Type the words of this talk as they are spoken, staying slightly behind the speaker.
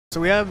So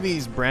we have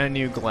these brand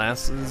new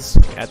glasses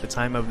at the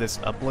time of this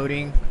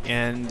uploading,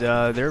 and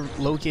they're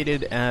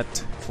located at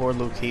 4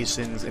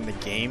 locations in the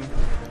game.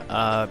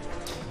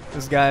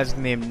 This guy's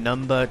named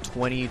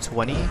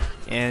Numba2020,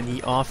 and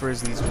he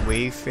offers these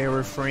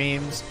Wayfarer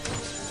frames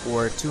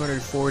for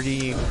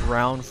 240,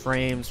 round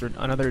frames for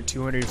another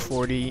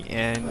 240,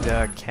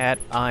 and cat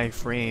eye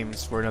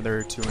frames for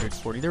another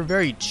 240. They're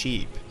very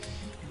cheap.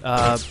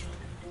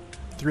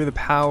 Through the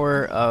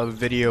power of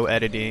video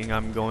editing,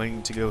 I'm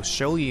going to go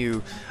show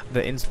you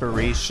the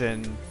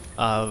inspiration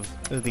of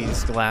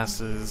these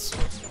glasses.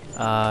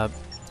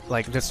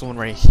 Like this one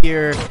right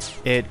here,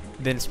 the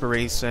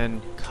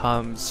inspiration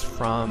comes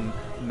from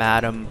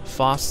Madam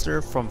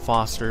Foster from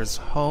Foster's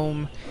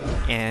Home,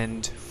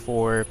 and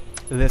for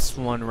this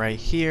one right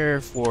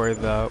here, for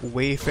the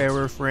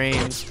Wayfarer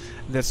frames,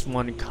 this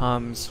one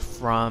comes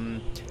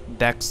from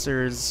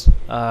Dexter's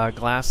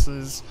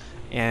glasses,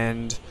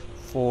 and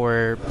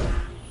for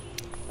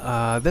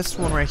this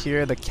one right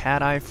here, the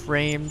cat eye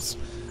frames,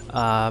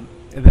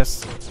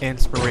 this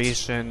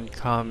inspiration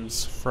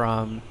comes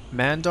from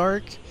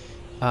Mandark.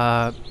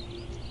 And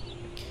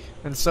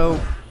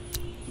so,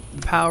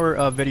 the power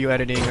of video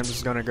editing, I'm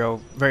just gonna go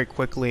very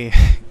quickly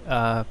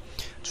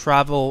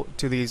travel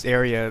to these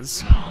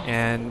areas,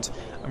 and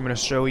I'm gonna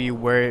show you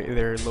where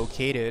they're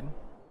located.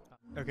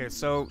 Okay,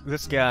 so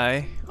this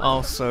guy,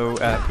 also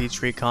at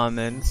Peachtree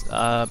Commons,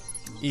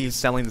 he's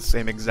selling the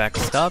same exact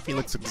stuff. He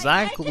looks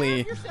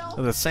exactly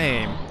the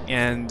same,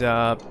 and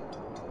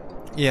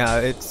yeah,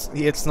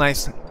 it's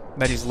nice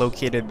that he's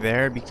located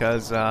there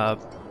because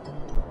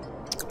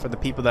for the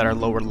people that are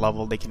lower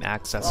level, they can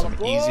access him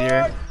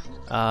easier.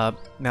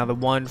 Now the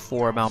one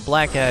for Mount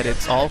Blackhead,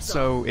 it's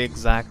also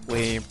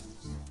exactly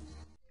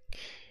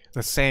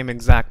the same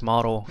exact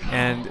model,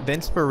 and the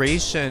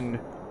inspiration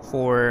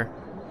for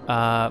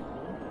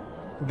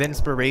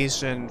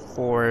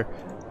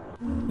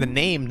the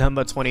name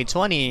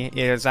Numba2020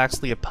 is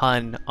actually a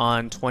pun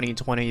on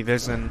 2020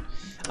 vision.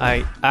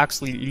 I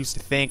actually used to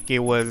think it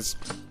was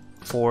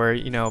for,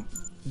 you know,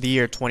 the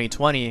year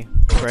 2020,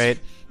 right?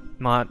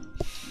 But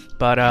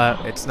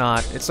it's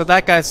not. So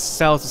that guy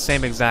sells the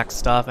same exact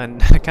stuff,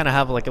 and I kind of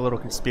have like a little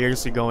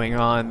conspiracy going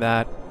on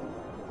that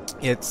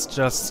it's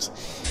just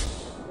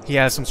he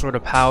has some sort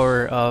of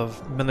power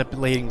of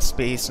manipulating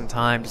space and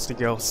time just to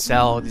go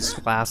sell these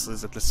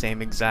glasses at the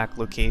same exact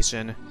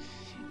location.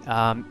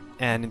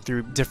 And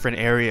through different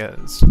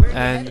areas.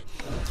 And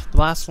the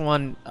last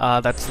one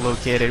that's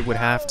located would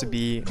have to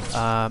be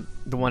the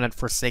one at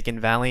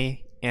Forsaken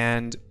Valley.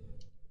 And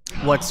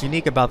what's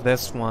unique about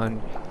this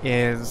one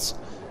is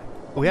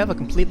we have a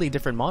completely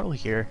different model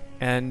here.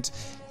 And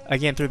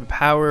again, through the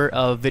power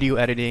of video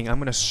editing, I'm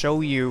going to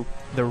show you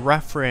the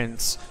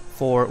reference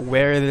for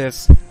where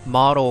this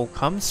model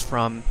comes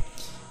from.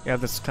 You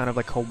have this kind of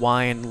like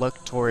Hawaiian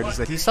look towards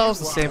it. He sells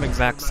the same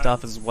exact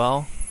stuff as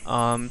well.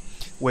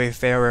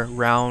 Wayfarer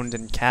round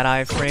and cat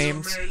eye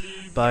frames,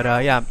 but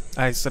yeah,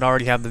 I said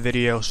already have the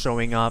video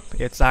showing up.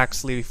 It's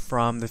actually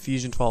from the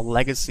FusionFall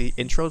Legacy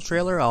intro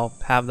trailer. I'll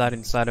have that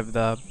inside of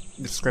the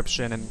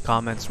description and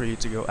comments for you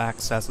to go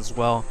access as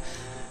well.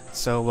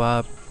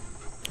 So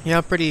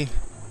yeah, pretty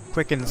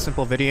quick and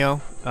simple video.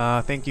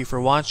 Thank you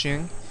for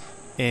watching.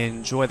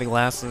 Enjoy the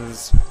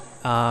glasses,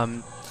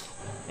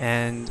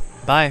 and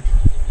bye.